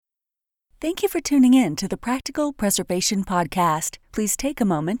Thank you for tuning in to the Practical Preservation Podcast. Please take a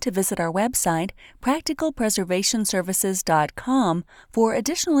moment to visit our website, practicalpreservationservices.com, for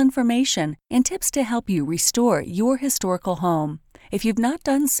additional information and tips to help you restore your historical home. If you've not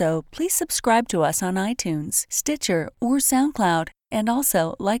done so, please subscribe to us on iTunes, Stitcher, or SoundCloud, and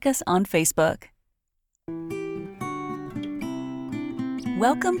also like us on Facebook.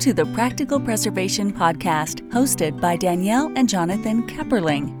 Welcome to the Practical Preservation Podcast, hosted by Danielle and Jonathan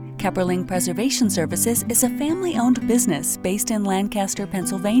Kepperling. Kepperling Preservation Services is a family-owned business based in Lancaster,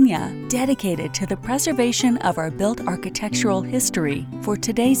 Pennsylvania, dedicated to the preservation of our built architectural history for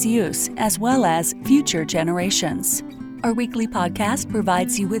today's use as well as future generations. Our weekly podcast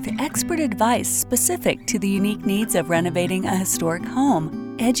provides you with expert advice specific to the unique needs of renovating a historic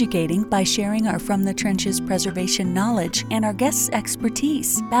home, educating by sharing our From the Trenches preservation knowledge and our guests'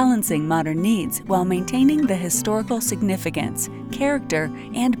 expertise, balancing modern needs while maintaining the historical significance, character,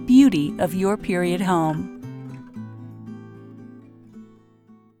 and beauty of your period home.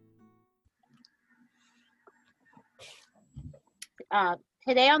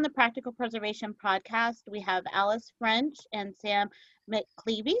 Today on the Practical Preservation Podcast, we have Alice French and Sam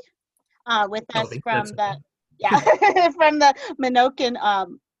McKelvey with us from the from the Menokin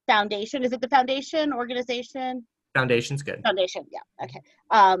Foundation. Is it the foundation organization? Foundation's good. Foundation, yeah, okay.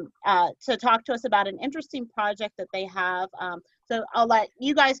 To talk to us about an interesting project that they have. So I'll let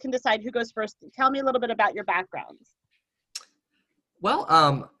you guys can decide who goes first. Tell me a little bit about your backgrounds.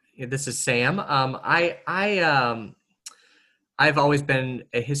 Well, this is Sam. I've always been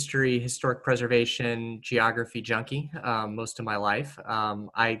a historic preservation, geography junkie most of my life.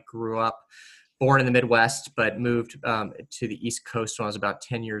 I grew up, born in the Midwest, but moved to the East Coast when I was about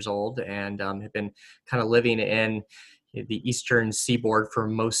 10 years old, and have been kind of living in the Eastern Seaboard for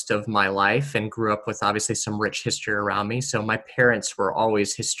most of my life, and grew up with obviously some rich history around me. So my parents were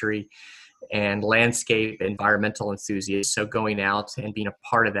always history and landscape environmental enthusiasts. So going out and being a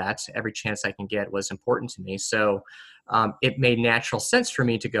part of that every chance I can get was important to me. So it made natural sense for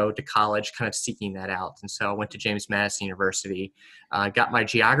me to go to college kind of seeking that out. And so I went to James Madison University, got my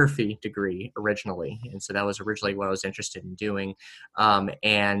geography degree originally. And so that was originally what I was interested in doing,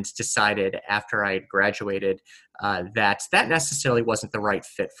 and decided after I had graduated that necessarily wasn't the right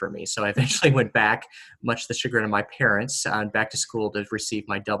fit for me. So I eventually went back, much to the chagrin of my parents, back to school to receive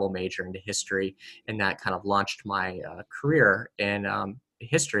my double major into history. And that kind of launched my career in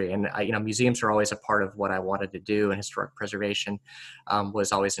history. And museums are always a part of what I wanted to do, and historic preservation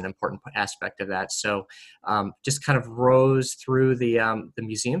was always an important aspect of that. So just kind of rose through the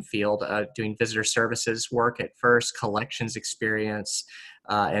museum field, doing visitor services work at first, collections experience,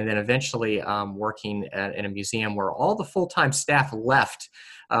 and then eventually working in a museum where all the full-time staff left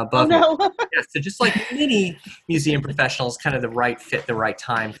above me. Yeah, so just like many museum professionals, kind of the right fit, the right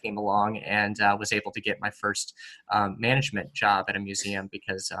time came along, and was able to get my first management job at a museum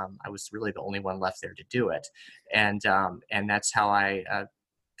because I was really the only one left there to do it. And that's how I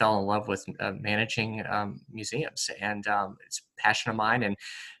fell in love with managing museums, and it's a passion of mine, and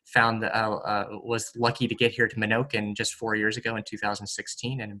found was lucky to get here to Menokin just 4 years ago in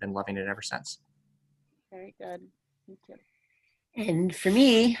 2016, and have been loving it ever since. Very good. Thank you. And for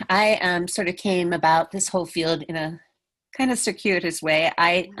me, I sort of came about this whole field in a kind of circuitous way.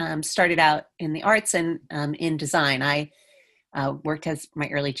 I started out in the arts and in design. I worked as my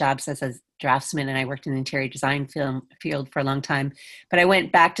early jobs as a draftsman, and I worked in the interior design field for a long time. But I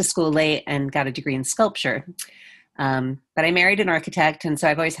went back to school late and got a degree in sculpture. But I married an architect, and so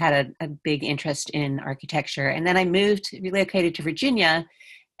I've always had a big interest in architecture. And then I relocated to Virginia,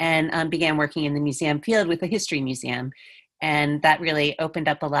 and began working in the museum field with a history museum. And that really opened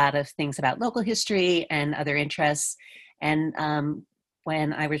up a lot of things about local history and other interests. And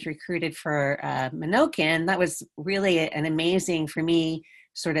when I was recruited for Menokin, that was really an amazing, for me,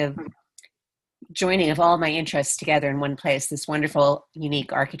 sort of joining of all my interests together in one place, this wonderful,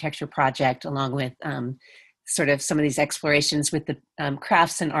 unique architecture project, along with sort of some of these explorations with the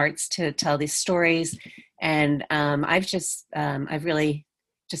crafts and arts to tell these stories. And I really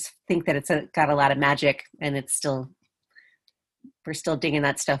just think that it's got a lot of magic, and we're still digging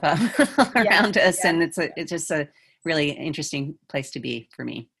that stuff up around us. Yeah. And it's just a really interesting place to be for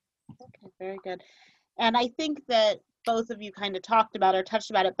me. Okay, very good. And I think that both of you kind of talked about or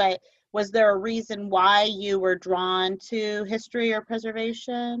touched about it, but was there a reason why you were drawn to history or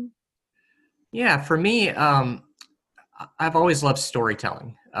preservation? Yeah, for me, I've always loved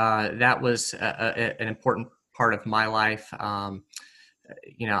storytelling. That was an important part of my life.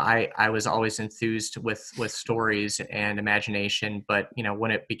 I was always enthused with stories and imagination, but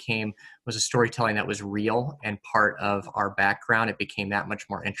when it was a storytelling that was real and part of our background, it became that much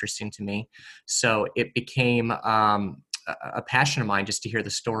more interesting to me. So it became a passion of mine just to hear the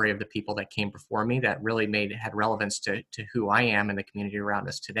story of the people that came before me that really had relevance to who I am and the community around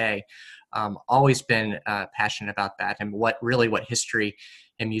us today. Always been passionate about that, and what history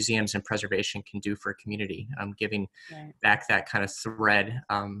and museums and preservation can do for a community, giving back that kind of thread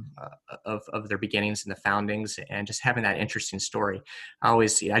of their beginnings and the foundings, and just having that interesting story.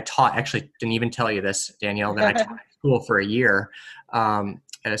 I taught, actually didn't even tell you this, Danielle, that I taught at school for a year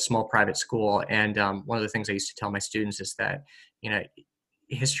at a small private school. And one of the things I used to tell my students is that,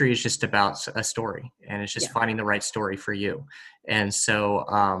 history is just about a story, and it's just finding the right story for you. And so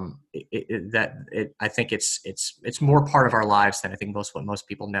I think it's more part of our lives than I think what most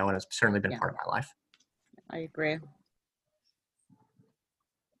people know, and it's certainly been part of my life. I agree.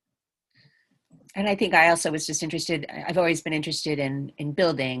 And I think I also was just interested. I've always been interested in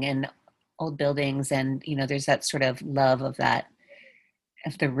building and old buildings, and there's that sort of love of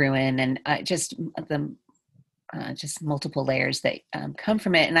the ruin, and just multiple layers that come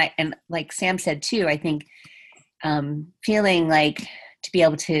from it. And like Sam said too, I think feeling like to be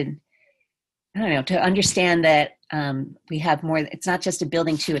able to, to understand that we have more. It's not just a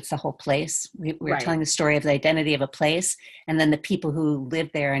building too; it's the whole place. We're telling the story of the identity of a place, and then the people who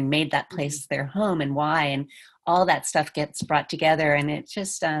lived there and made that place their home, and why, and all that stuff gets brought together. And it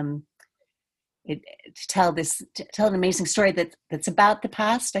just to tell an amazing story that's about the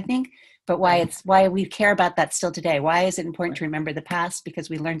past, I think, but why we care about that still today. Why is it important to remember the past? Because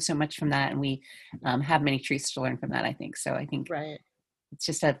we learned so much from that, and we have many truths to learn from that, I think. So I think it's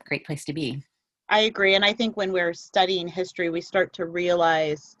just a great place to be. I agree. And I think when we're studying history, we start to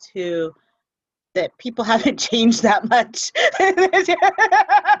realize too that people haven't changed that much.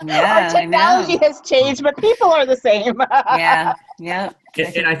 Our technology has changed, but people are the same. Yeah.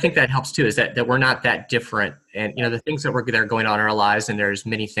 And I think that helps too, is that we're not that different. And the things that are going on in our lives, and there's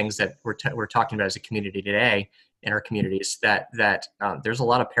many things that we're talking about as a community today in our communities that there's a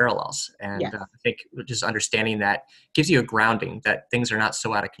lot of parallels. And I think just understanding that gives you a grounding that things are not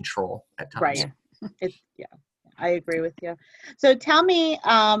so out of control at times. Right. I agree with you. So tell me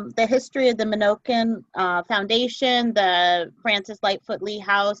the history of the Menokin Foundation, the Francis Lightfoot Lee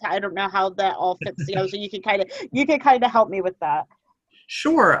House. I don't know how that all fits together, so you can kind of help me with that.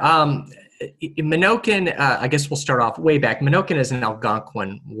 Sure. Menokin, I guess we'll start off way back. Menokin is an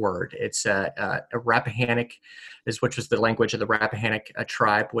Algonquin word. It's a Rappahannock, which was the language of the Rappahannock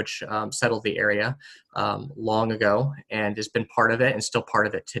tribe, which settled the area long ago and has been part of it and still part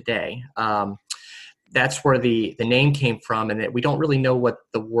of it today. That's where the name came from, and that we don't really know what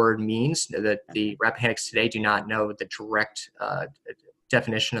the word means. The Rappahannocks today do not know the direct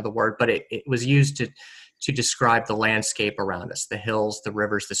definition of the word, but it was used to describe the landscape around us, the hills, the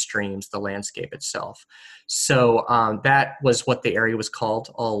rivers, the streams, the landscape itself. So that was what the area was called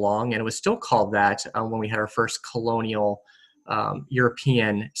all along, and it was still called that when we had our first colonial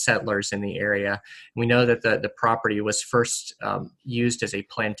European settlers in the area. We know that the property was first used as a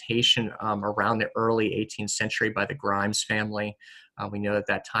plantation around the early 18th century by the Grimes family. We know at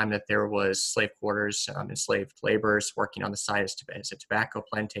that time that there was slave quarters, enslaved laborers working on the side as a tobacco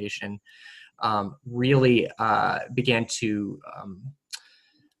plantation. Really began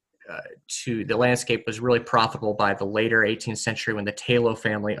the landscape was really profitable by the later 18th century when the Taylor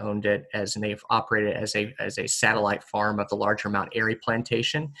family owned it, and they've operated as a satellite farm of the larger Mount Airy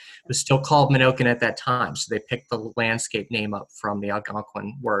plantation. It was still called Menokin at that time, so they picked the landscape name up from the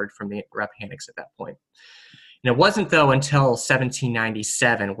Algonquin word from the Rappahannocks at that point. And it wasn't, though, until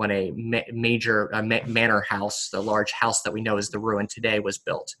 1797 when a major manor house, the large house that we know as the ruin today, was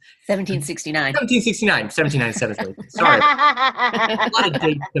built. 1769. 1797. Sorry. A lot of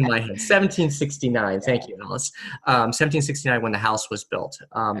dates in my head. 1769. Thank you, Alice. 1769 when the house was built.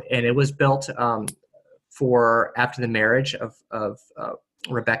 And it was built after the marriage of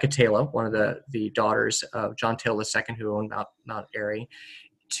Rebecca Taylor, one of the daughters of John Taylor II, who owned Mount Airy,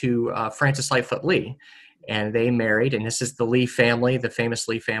 to Francis Lightfoot Lee. And they married, and this is the Lee family, the famous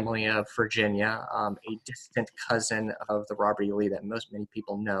Lee family of Virginia, a distant cousin of the Robert E. Lee that many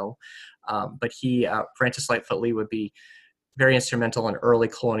people know. But Francis Lightfoot Lee would be very instrumental in early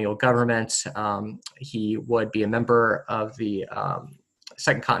colonial government. He would be a member of the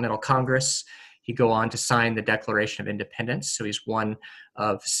Second Continental Congress. He'd go on to sign the Declaration of Independence. So he's one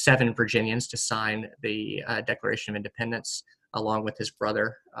of 7 Virginians to sign the Declaration of Independence. along with his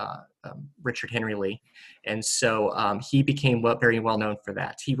brother, Richard Henry Lee. And so he became very well known for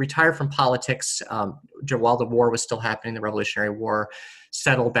that. He retired from politics while the war was still happening, the Revolutionary War,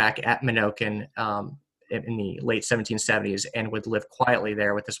 settled back at Menokin in the late 1770s, and would live quietly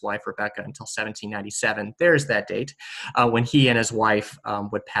there with his wife, Rebecca, until 1797. There's that date, when he and his wife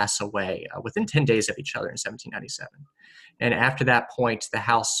would pass away within 10 days of each other in 1797. And after that point, the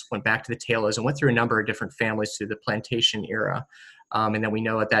house went back to the Taylors and went through a number of different families through the plantation era. And then we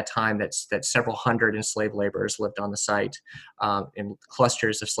know at that time that several hundred enslaved laborers lived on the site in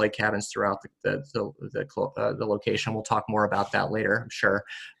clusters of slave cabins throughout the location. We'll talk more about that later, I'm sure,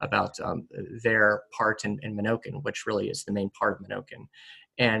 about their part in Menokin, which really is the main part of Menokin.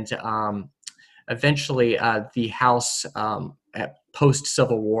 And eventually, the house at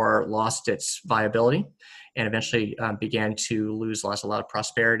post-Civil War lost its viability, and eventually began to lost a lot of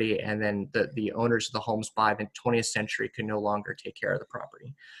prosperity. And then the owners of the homes by the 20th century could no longer take care of the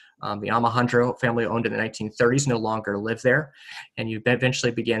property. The Alejandro family owned in the 1930s no longer live there. And you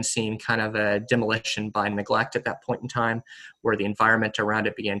eventually began seeing kind of a demolition by neglect at that point in time, where the environment around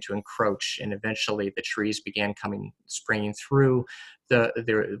it began to encroach. And eventually the trees began springing through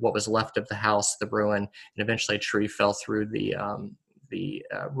what was left of the house, the ruin. And eventually a tree fell through the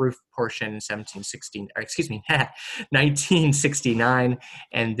roof portion in 1969,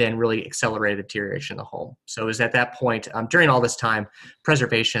 and then really accelerated the deterioration of the home. So it was at that point, during all this time,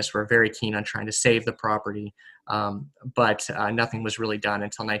 preservationists were very keen on trying to save the property, but nothing was really done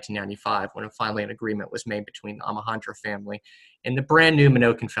until 1995, when finally an agreement was made between the Alejandro family and the brand new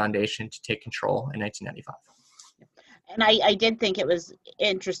Menokin Foundation to take control in 1995. And I did think it was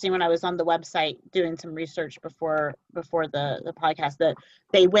interesting when I was on the website doing some research before the podcast, that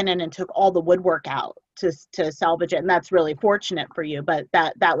they went in and took all the woodwork out to salvage it, and that's really fortunate for you. But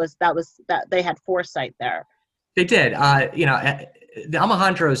that they had foresight there. They did. The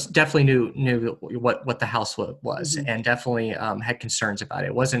Alejandros definitely knew what the house was, mm-hmm. and definitely had concerns about it.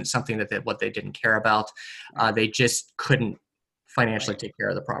 It wasn't something that they didn't care about. They just couldn't financially take care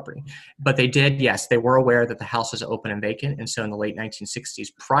of the property. But they did, yes, they were aware that the house was open and vacant. And so in the late 1960s,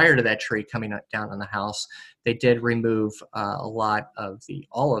 prior to that tree coming down on the house, they did remove all of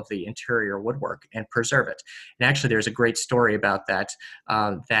the interior woodwork and preserve it. And actually, there's a great story about that,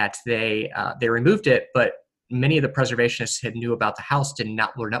 that they removed it, but many of the preservationists had knew about the house,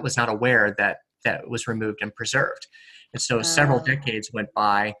 was not aware that it was removed and preserved. And so several decades went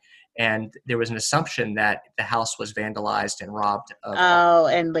by, and there was an assumption that the house was vandalized and robbed.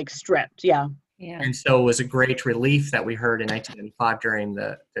 And like stripped, yeah. And so it was a great relief that we heard in 1995 during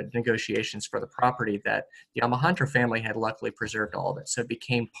the negotiations for the property that the Alejandro family had luckily preserved all of it. So it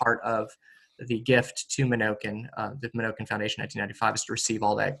became part of the gift to Menokin, the Menokin Foundation, 1995, is to receive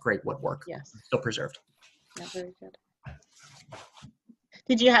all that great woodwork. Yes. Still preserved. Yeah, very good.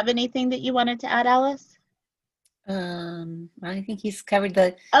 Did you have anything that you wanted to add, Alice? I think he's covered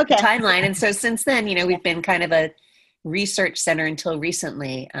the timeline. And so since then, we've been kind of a research center until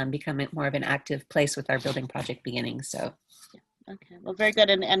recently, become more of an active place with our building project beginning. So, okay, well, very good.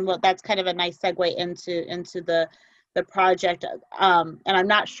 And well, that's kind of a nice segue into the project. And I'm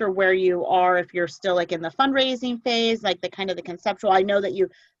not sure where you are, if you're still like in the fundraising phase, like the conceptual. I know that you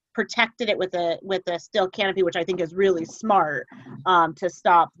protected it with a steel canopy, which I think is really smart, to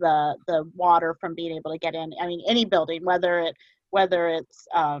stop the water from being able to get in. I mean, any building, whether it's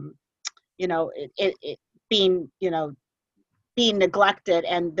it being neglected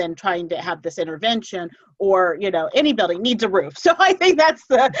and then trying to have this intervention, or any building needs a roof. So I think that's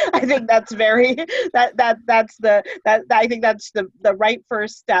the right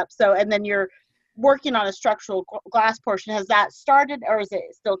first step. So, and then you're working on a structural glass portion. Has that started, or is it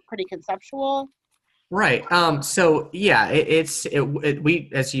still pretty conceptual? Right. So yeah,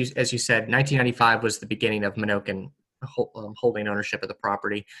 we as you said, 1995 was the beginning of Menokin holding ownership of the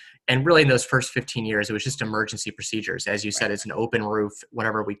property, and really in those first 15 years, it was just emergency procedures. As you said, it's an open roof.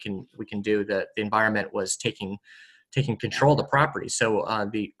 Whatever we can do. The environment was taking control of the property. So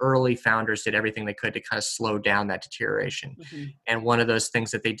the early founders did everything they could to kind of slow down that deterioration. Mm-hmm. And one of those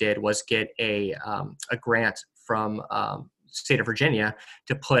things that they did was get a grant from state of Virginia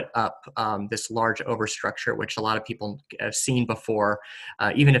to put up this large overstructure, which a lot of people have seen before.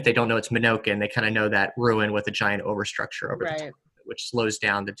 Even if they don't know it's Menokin, they kind of know that ruin with a giant overstructure over the top, which slows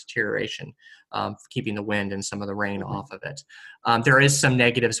down the deterioration, keeping the wind and some of the rain off of it. There is some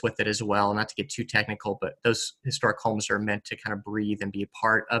negatives with it as well, not to get too technical, but those historic homes are meant to kind of breathe and be a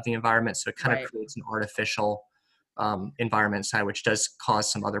part of the environment. So it kind of creates an artificial environment inside, which does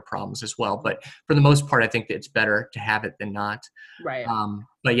cause some other problems as well. But for the most part, I think that it's better to have it than not. Right.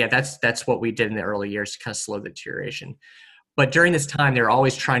 But yeah, that's what we did in the early years to kind of slow the deterioration. But during this time, they were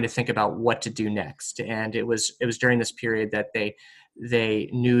always trying to think about what to do next. And it was during this period that they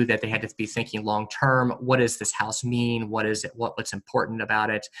knew that they had to be thinking long term. What does this house mean? What is it? What's important about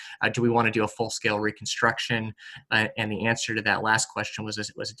it? Do we want to do a full scale reconstruction? And the answer to that last question was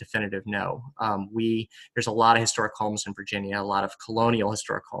a definitive no. There's a lot of historic homes in Virginia, a lot of colonial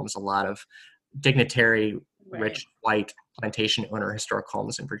historic homes, a lot of dignitary, rich, white plantation owner historic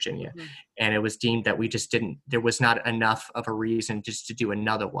homes in Virginia. And it was deemed that there was not enough of a reason just to do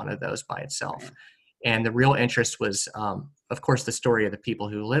another one of those by itself. And the real interest was, of course, the story of the people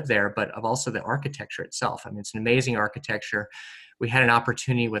who live there, but of also the architecture itself. I mean, it's an amazing architecture. We had an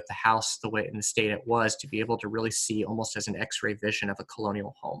opportunity with the house, the way in the state it was, to be able to really see almost as an X-ray vision of a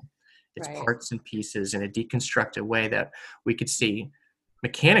colonial home. Its parts and pieces in a deconstructed way that we could see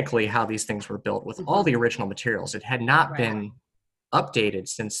mechanically how these things were built with all the original materials. It had not been updated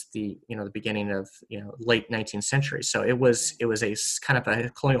since the beginning of late 19th century. So it was a kind of a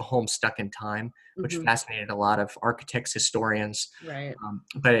colonial home stuck in time, which fascinated a lot of architects, historians.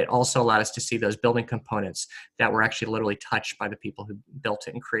 But it also allowed us to see those building components that were actually literally touched by the people who built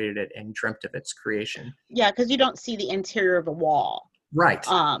it and created it and dreamt of its creation. Yeah, because you don't see the interior of a wall. Right.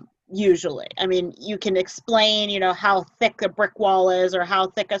 Usually. I mean, you can explain, how thick a brick wall is or how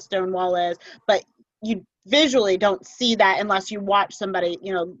thick a stone wall is, but you visually don't see that unless you watch somebody,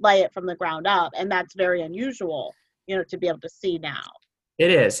 lay it from the ground up. And that's very unusual, to be able to see now. It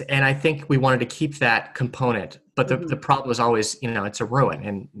is. And I think we wanted to keep that component. But the problem was always, it's a ruin.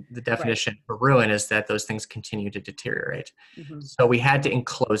 And the definition for ruin is that those things continue to deteriorate. So we had to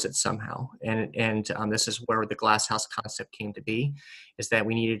enclose it somehow. And this is where the glass house concept came to be, is that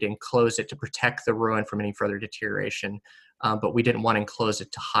we needed to enclose it to protect the ruin from any further deterioration. But we didn't want to enclose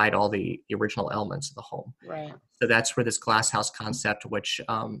it to hide all the original elements of the home. So that's where this glass house concept, which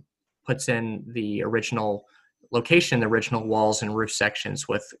puts in the original location, the original walls and roof sections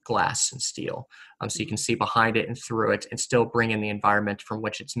with glass and steel. So you can see behind it and through it and still bring in the environment from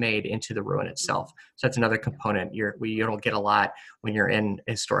which it's made into the ruin itself. So that's another component you don't get a lot when you're in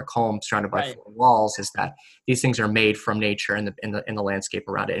historic homes surrounded by four walls, is that these things are made from nature and in the landscape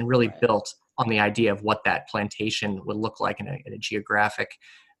around it, and really built on the idea of what that plantation would look like in a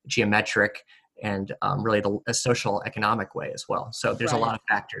geometric, and really a social economic way as well. So there's a lot of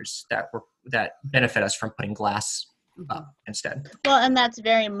factors that benefit us from putting glass instead. Well, and that's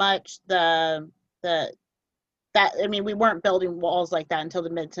very much we weren't building walls like that until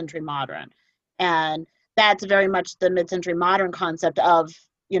the mid-century modern. And that's very much the mid-century modern concept of,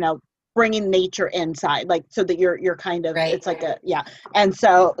 bringing nature inside, like, so that you're kind of, it's like And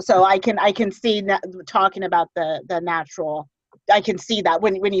so I can see talking about the natural, I can see that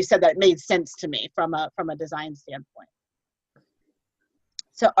when you said that, it made sense to me from a design standpoint.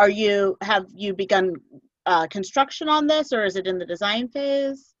 So have you begun construction on this, or is it in the design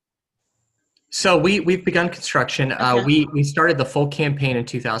phase? So we've begun construction. We started the full campaign in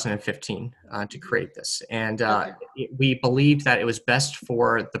 2015 to create this. And we believed that it was best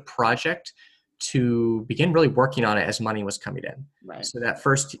for the project to begin really working on it as money was coming in. So that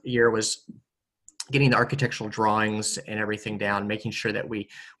first year was getting the architectural drawings and everything down, making sure that we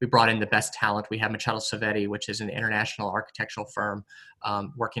brought in the best talent. We have Machado Savetti, which is an international architectural firm,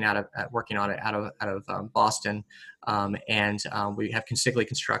 working on it out of Boston, and we have Consigli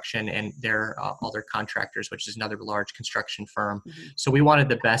Construction and their all their contractors, which is another large construction firm. So we wanted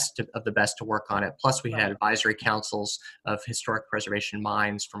the best of the best to work on it. Plus, we had advisory councils of historic preservation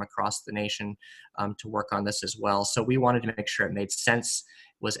minds from across the nation to work on this as well. So we wanted to make sure it made sense,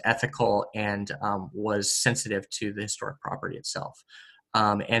 was ethical, and was sensitive to the historic property itself.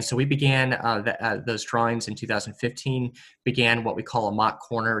 And so we began those drawings in 2015, began what we call a mock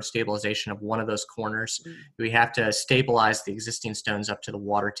corner, or stabilization of one of those corners. We have to stabilize the existing stones up to the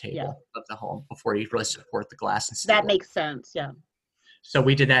water table of the home before you really support the glass and steel. That makes sense, So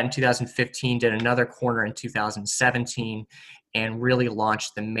we did that in 2015, did another corner in 2017, and really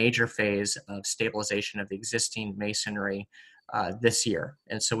launched the major phase of stabilization of the existing masonry this year.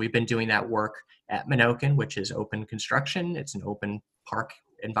 And so we've been doing that work at Menokin, which is open construction. It's an open park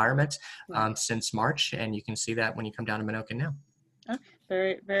environment since March, and you can see that when you come down to Menokin now. Okay,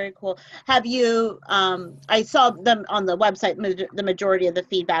 very, very cool. Have you, I saw them on the website, the majority of the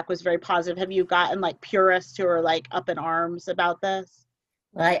feedback was very positive. Have you gotten like purists who are like up in arms about this?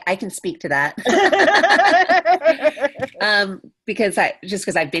 Well, I can speak to that. Because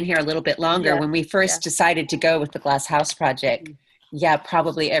I've been here a little bit longer. When we first decided to go with the Glass House project,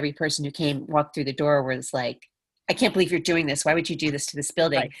 probably every person who walked through the door was like, I can't believe you're doing this. Why would you do this to this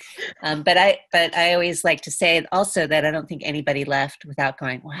building? But I always like to say also that I don't think anybody left without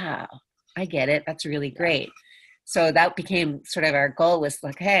going, wow, I get it. That's really great. so that became sort of our goal, was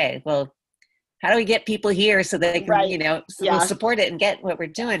like, hey, well, how do we get people here so they can, we'll support it and get what we're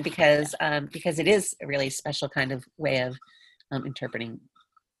doing, because it is a really special kind of way of interpreting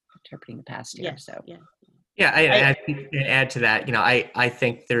the past year. I think to add to that, I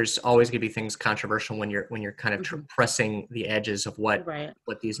think there's always going to be things controversial when you're kind of pressing the edges of what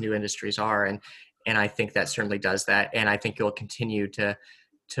these new industries are, and I think that certainly does that, and I think you'll continue to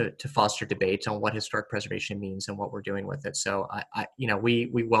foster debate on what historic preservation means and what we're doing with it. So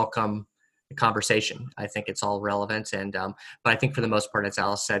we welcome the conversation. I think it's all relevant, and but I think for the most part, as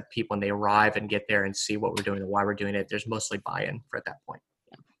Alice said, people, when they arrive and get there and see what we're doing and why we're doing it, there's mostly buy-in at that point.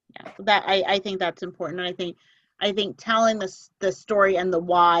 That I think that's important. And I think telling the story and the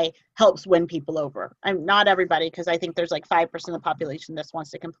why helps win people over. I'm not everybody, because I think there's like 5% of the population that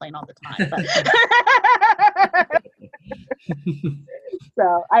wants to complain all the time. But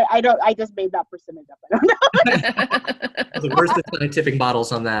so I just made that percentage up. I don't know. Where's the scientific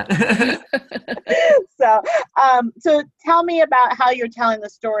models on that? So tell me about how you're telling the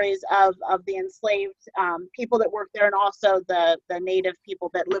stories of the enslaved people that worked there, and also the native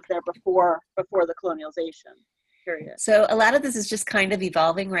people that lived there before the colonialization period. So a lot of this is just kind of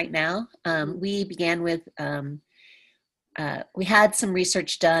evolving right now. We began with, we had some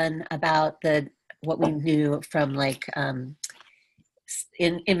research done about what we knew from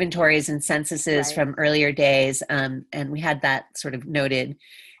in inventories and censuses from earlier days, and we had that sort of noted,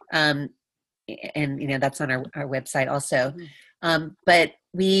 and that's on our website also. But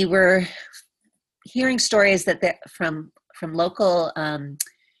we were hearing stories that from local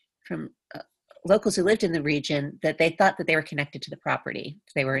locals who lived in the region, that they thought that they were connected to the property.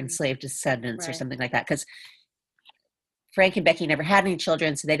 They were enslaved descendants or something like that, because Frank and Becky never had any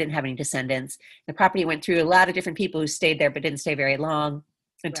children, so they didn't have any descendants. The property went through a lot of different people who stayed there but didn't stay very long,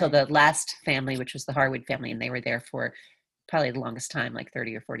 until the last family, which was the Harwood family, and they were there for probably the longest time, like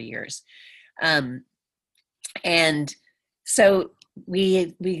 30 or 40 years. And so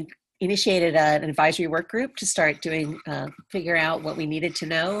we initiated an advisory work group to start doing, figure out what we needed to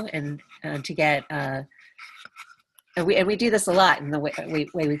know, and to get, and we do this a lot in the way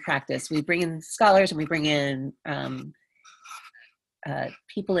we practice. We bring in scholars, and we bring in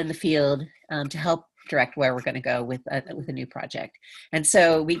people in the field to help direct where we're going to go with a new project. And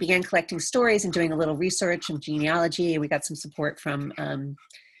so we began collecting stories and doing a little research and genealogy. We got some support from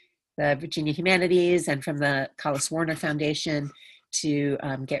the Virginia Humanities and from the Collis Warner Foundation to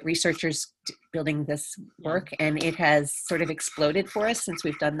get researchers building this work. And it has sort of exploded for us since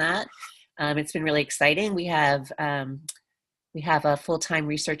we've done that. It's been really exciting. We have a full-time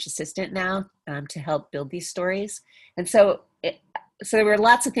research assistant now to help build these stories. And so there were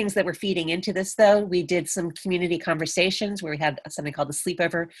lots of things that were feeding into this, though. We did some community conversations where we had something called the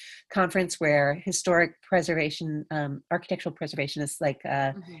Sleepover Conference, where historic preservation, architectural preservationists like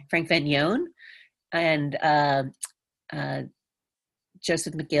Frank Van Yoon and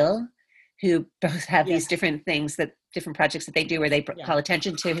Joseph McGill, who both have these different projects that they do where they call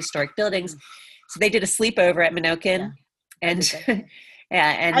attention to historic buildings. So they did a sleepover at Menokin, and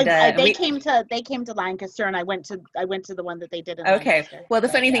they came to Lancaster, and I went to the one that they did in Lancaster. Well, the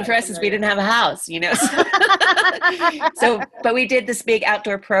funny thing for us is we didn't have a house, but we did this big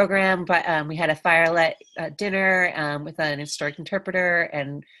outdoor program. But we had a firelight dinner with an historic interpreter,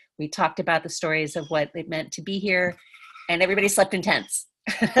 and we talked about the stories of what it meant to be here, and everybody slept in tents.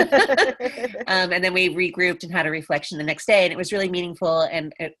 And then we regrouped and had a reflection the next day, and it was really meaningful,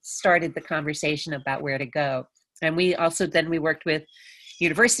 and it started the conversation about where to go. And we also we worked with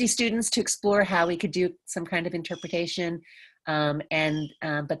university students to explore how we could do some kind of interpretation, but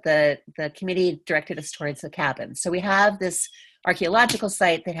the committee directed us towards the cabin. So we have this archaeological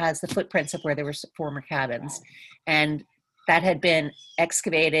site that has the footprints of where there were former cabins, and that had been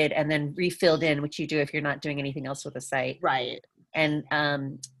excavated and then refilled in, which you do if you're not doing anything else with the site. Right. And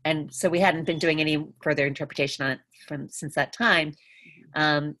so we hadn't been doing any further interpretation on it since that time.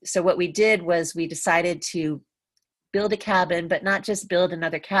 So what we did was we decided to build a cabin, but not just build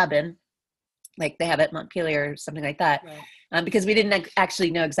another cabin like they have at Montpelier or something like that, because we didn't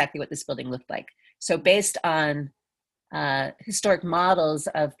actually know exactly what this building looked like. So based on historic models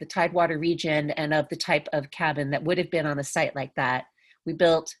of the Tidewater region and of the type of cabin that would have been on a site like that, we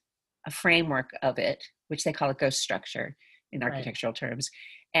built a framework of it, which they call a ghost structure in architectural terms.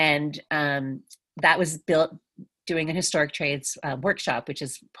 And that was built doing a historic trades workshop, which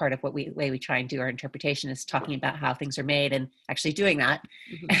is part of what way we try and do our interpretation, is talking about how things are made and actually doing that.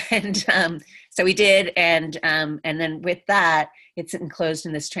 And so we did, and then with that, it's enclosed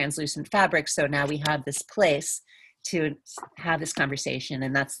in this translucent fabric. So now we have this place to have this conversation.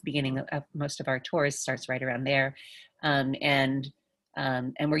 And that's the beginning of most of our tours, starts right around there. And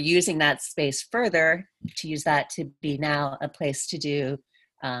we're using that space further to use that to be now a place to do,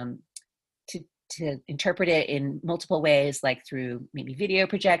 to interpret it in multiple ways, like through maybe video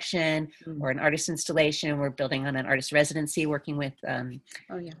projection or an artist installation. We're building on an artist residency, working with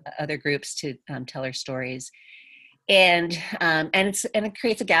other groups to tell our stories. And it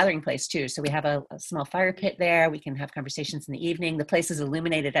creates a gathering place too. So we have a small fire pit there. We can have conversations in the evening. The place is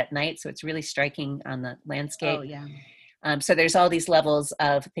illuminated at night, so it's really striking on the landscape. Oh, yeah. So there's all these levels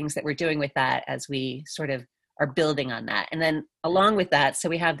of things that we're doing with that as we sort of are building on that. And then along with that, so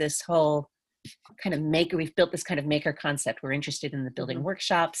we have this whole kind of we've built this kind of maker concept. We're interested in the building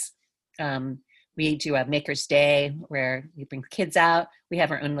workshops. We do a Maker's Day where we bring kids out. We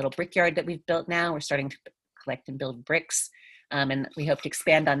have our own little brickyard that we've built now. We're starting to collect and build bricks. And we hope to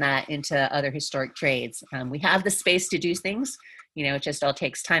expand on that into other historic trades. We have the space to do things, it just all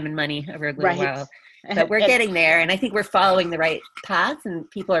takes time and money over a little while, but we're getting there. And I think we're following the right path, and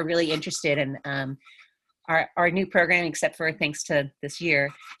people are really interested in our new program, except for thanks to this year,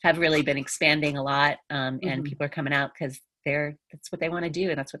 have really been expanding a lot. And people are coming out because that's what they want to do,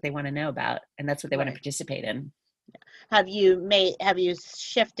 and that's what they want to know about, and that's what they want to participate in. Have you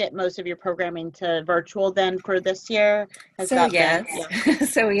shifted most of your programming to virtual then for this year? So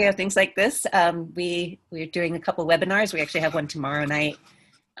so we have things like this. We're doing a couple webinars. We actually have one tomorrow night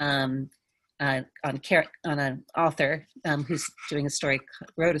on an author who's doing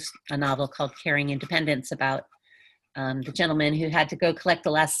wrote a novel called Carrying Independence, about the gentleman who had to go collect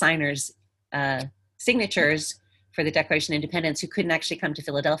the last signers' signatures for the Declaration of Independence, who couldn't actually come to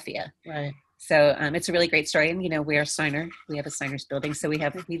Philadelphia. Right. So it's a really great story. And, we are a signer. We have a signers building. So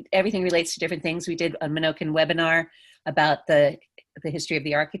everything relates to different things. We did a Menokin webinar about the history of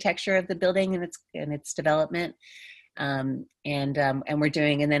the architecture of the building and its development. And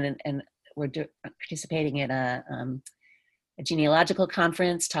we're participating in a genealogical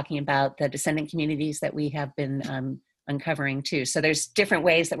conference talking about the descendant communities that we have been uncovering too. So there's different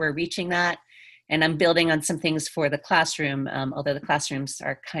ways that we're reaching that. And I'm building on some things for the classroom, although the classrooms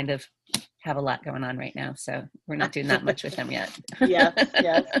have a lot going on right now. So we're not doing that much with them yet. Yes.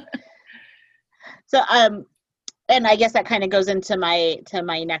 So, and I guess that kind of goes into my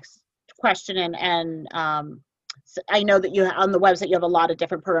next question. And so I know that on the website, you have a lot of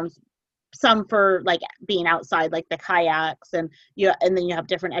different programs, some for like being outside, like the kayaks, and then you have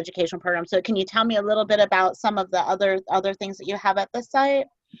different educational programs. So can you tell me a little bit about some of the other things that you have at the site?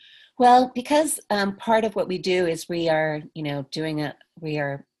 Well, because part of what we do is we are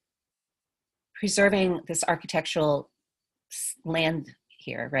preserving this architectural land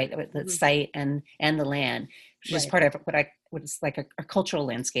here, right? The site and the land, which is part of what is like a cultural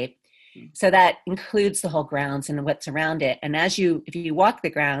landscape. So that includes the whole grounds and what's around it. And if you walk the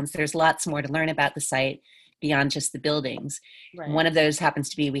grounds, there's lots more to learn about the site beyond just the buildings. Right. One of those happens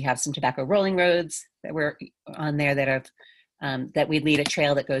to be, we have some tobacco rolling roads that we're on there that we lead a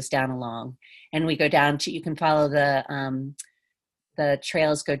trail that goes down along, and we go down to, you can follow the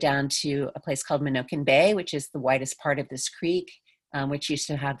trails go down to a place called Menokin Bay, which is the widest part of this creek, which used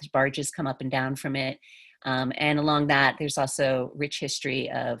to have barges come up and down from it. And along that, there's also rich history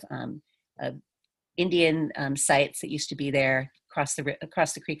of Indian sites that used to be there. Across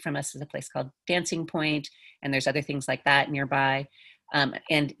the creek from us is a place called Dancing Point, and there's other things like that nearby,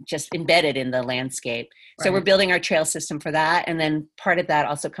 and just embedded in the landscape. Right. So we're building our trail system for that. And then part of that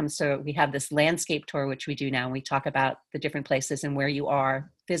also comes, so we have this landscape tour, which we do now, and we talk about the different places and where you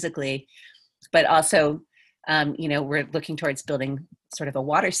are physically, but also we're looking towards building sort of a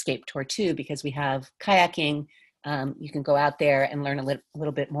waterscape tour too, because we have kayaking. You can go out there and learn a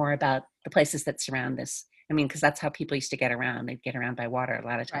little bit more about the places that surround this. I mean, because that's how people used to get around. They'd get around by water a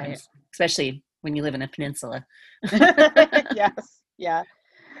lot of times, right. Especially when you live in a peninsula. Yes. Yeah.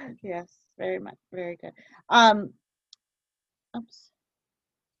 Yes. Very much. Very good. Oops.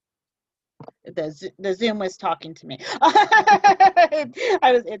 The Zoom was talking to me.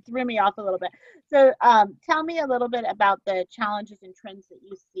 It threw me off a little bit. So tell me a little bit about the challenges and trends that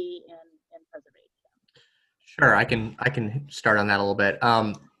you see in preservation. Sure, I can start on that a little bit.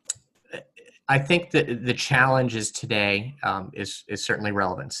 I think that the challenges today is certainly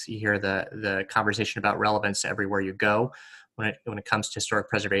relevance. You hear the conversation about relevance everywhere you go when it comes to historic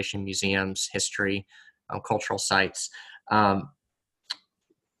preservation, museums, history, cultural sites.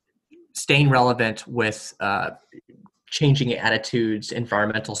 Staying relevant with changing attitudes,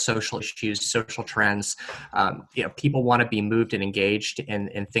 environmental, social issues, social trends. People want to be moved and engaged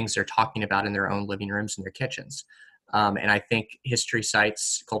in things they're talking about in their own living rooms and their kitchens. And I think history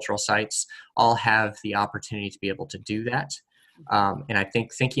sites, cultural sites, all have the opportunity to be able to do that. And I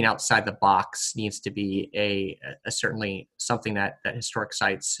think thinking outside the box needs to be a certainly something that historic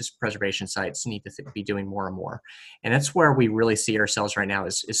sites, preservation sites need to be doing more and more. And that's where we really see ourselves right now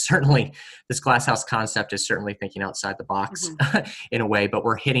is certainly this glass house concept is certainly thinking outside the box in a way, but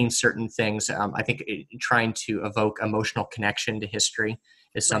we're hitting certain things. I think trying to evoke emotional connection to history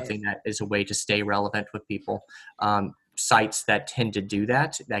is something that is a way to stay relevant with people. Sites that tend to do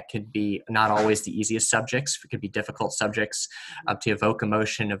that could be not always the easiest subjects. It could be difficult subjects to evoke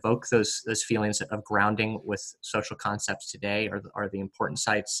emotion, evoke those feelings of grounding with social concepts today are the important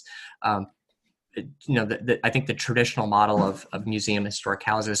sites. I think the traditional model of museum historic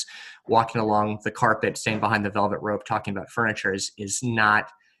houses, walking along the carpet, staying behind the velvet rope, talking about furniture is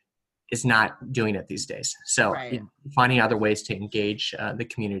not doing it these days. So finding other ways to engage the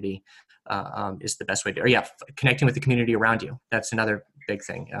community is the best way to, connecting with the community around you. That's another big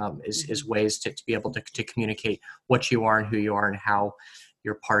thing, is ways to be able to communicate what you are and who you are and how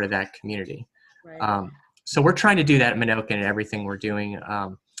you're part of that community. So we're trying to do that at Menokin and everything we're doing.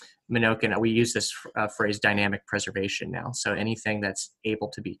 Menokin, we use this phrase dynamic preservation now. So anything that's able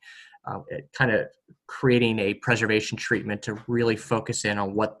to be kind of creating a preservation treatment to really focus in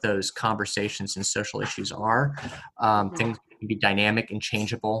on what those conversations and social issues are. Things can be dynamic and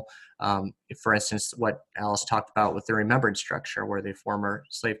changeable. For instance, what Alice talked about with the remembered structure where the former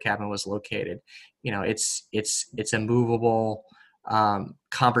slave cabin was located, it's a movable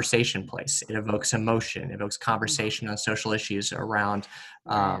conversation place. It evokes emotion, it evokes conversation on social issues around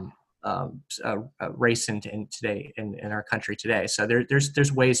race in today in our country today. So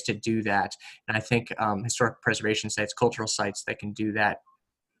there's ways to do that, and I think historic preservation sites, cultural sites that can do that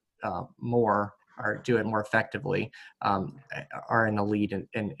more or do it more effectively are in the lead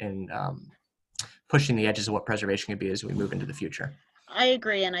in pushing the edges of what preservation can be as we move into the future. I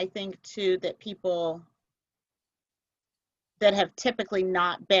agree, and I think too that people that have typically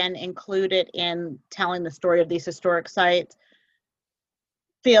not been included in telling the story of these historic sites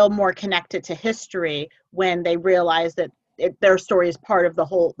feel more connected to history when they realize that their story is part of the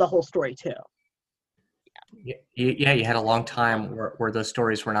whole story too. You had a long time where those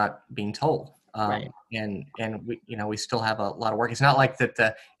stories were not being told. And we still have a lot of work. It's not like that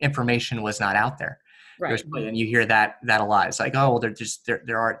the information was not out there. And you hear that a lot. It's like, oh, well,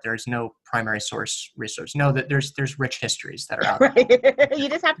 there's no primary source resource. No, that there's rich histories that are out there. You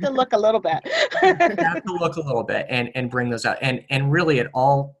just have to look a little bit. You have to look a little bit and bring those out. And really it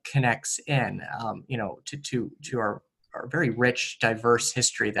all connects in, to our very rich, diverse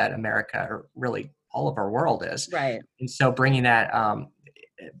history that America, or really all of our world is. And so bringing that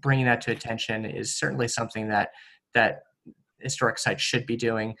to attention is certainly something that historic sites should be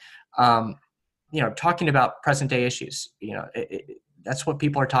doing. Talking about present day issues, that's what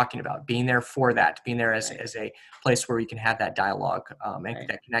people are talking about, being there for that, being there as a place where we can have that dialogue and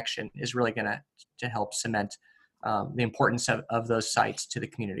that connection is really going to help cement the importance of those sites to the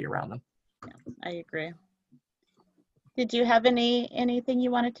community around them. Yeah, I agree. Did you have anything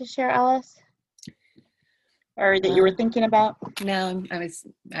you wanted to share, Alice? Or that you were thinking about? No,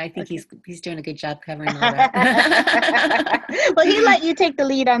 I think he's doing a good job covering all that. Well, he let you take the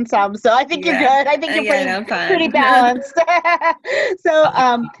lead on some, so I think you're good. I think you're pretty balanced. So,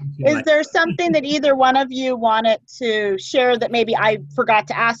 is there something that either one of you wanted to share that maybe I forgot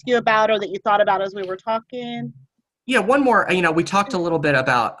to ask you about, or that you thought about as we were talking? Yeah, one more. We talked a little bit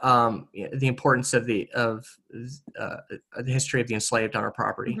about the importance of the history of the enslaved on our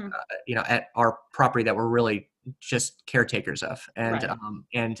property. At our property that we're really just caretakers of, and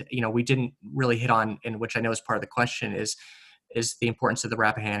we didn't really hit on, and which I know is part of the question is the importance of the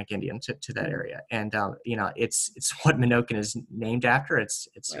Rappahannock Indian to that area. And it's what Menokin is named after. It's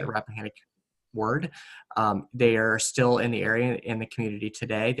a Rappahannock word. They are still in the area, in the community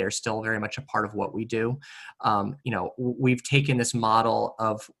today. They're still very much a part of what we do. We've taken this model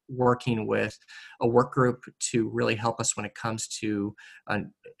of working with a work group to really help us when it comes to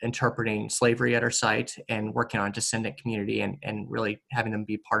interpreting slavery at our site and working on descendant community and really having them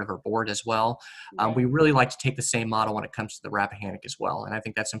be part of our board as well. We really like to take the same model when it comes to the Rappahannock as well. And I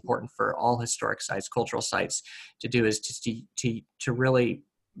think that's important for all historic sites, cultural sites to do, is to really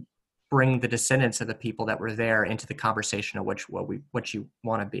bring the descendants of the people that were there into the conversation of what you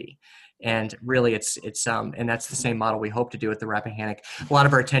want to be. And really it's and that's the same model we hope to do with the Rappahannock. A lot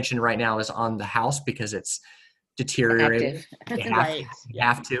of our attention right now is on the house because it's deteriorating. You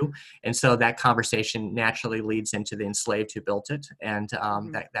have to. And so that conversation naturally leads into the enslaved who built it and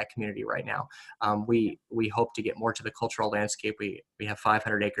that community right now. We hope to get more to the cultural landscape. We have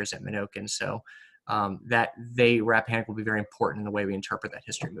 500 acres at Menokin, so that Rappahannock will be very important in the way we interpret that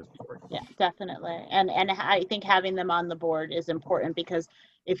history moving forward. Yeah, definitely. And I think having them on the board is important, because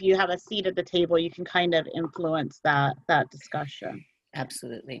if you have a seat at the table, you can kind of influence that discussion.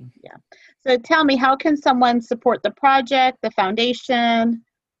 Absolutely. Yeah. So tell me, how can someone support the project, the foundation?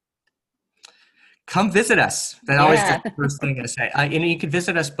 Come visit us. That's always the first thing I say. You can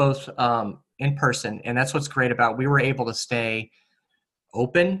visit us both in person, and that's what's great about. We were able to stay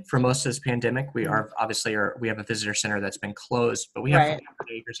open for most of this pandemic. We are obviously we have a visitor center that's been closed, but we have 500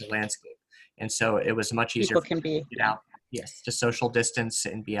 acres of landscape, and so it was much easier to get out. Yes, to social distance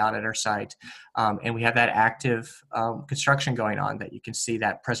and be out at our site, and we have that active construction going on that you can see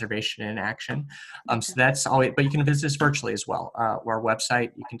that preservation in action. So that's always, but you can visit us virtually as well. Our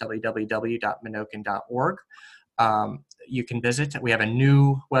website, you can www.menokin.org. You can visit. We have a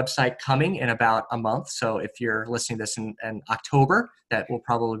new website coming in about a month. So if you're listening to this in October, that will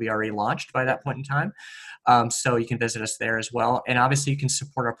probably be already launched by that point in time. So you can visit us there as well. And obviously you can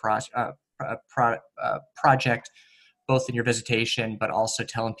support our project both in your visitation, but also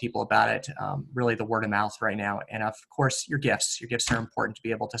telling people about it, really the word of mouth right now. And of course, your gifts. Your gifts are important to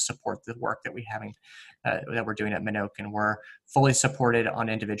be able to support the work that that we're doing at Menokin. We're fully supported on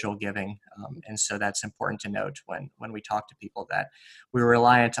individual giving. And so that's important to note when we talk to people, that we're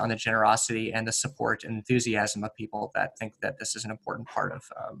reliant on the generosity and the support and enthusiasm of people that think that this is an important part of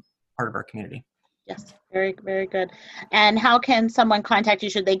our community. Yes, very, very good. And how can someone contact you?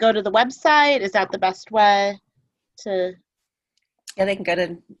 Should they go to the website? Is that the best way? They can go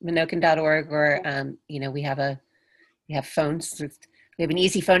to menokin.org, or we have phones. We have an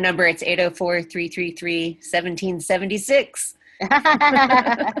easy phone number. It's 804-333-1776.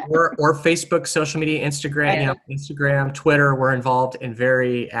 or Facebook, social media, Instagram, Twitter. We're involved and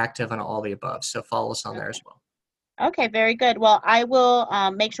very active on all the above. So follow us on there as well. Okay, very good. Well, I will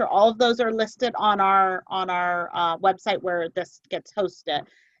make sure all of those are listed on our website where this gets hosted.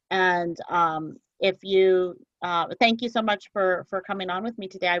 And if you thank you so much for coming on with me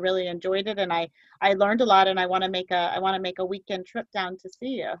today. I really enjoyed it, and I learned a lot, and I want to make a weekend trip down to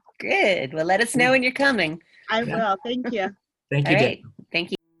see you. Good. Well, let us know when you're coming. I will. Thank you. Thank you, right.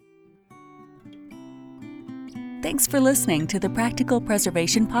 Thank you. Thanks for listening to the Practical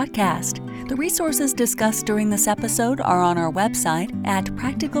Preservation Podcast. The resources discussed during this episode are on our website at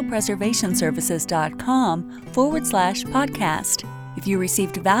practicalpreservationservices.com/podcast. If you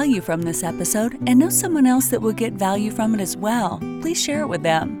received value from this episode and know someone else that will get value from it as well, please share it with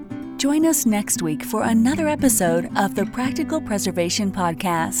them. Join us next week for another episode of the Practical Preservation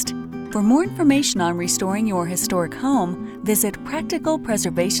Podcast. For more information on restoring your historic home, visit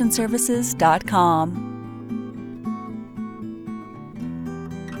practicalpreservationservices.com.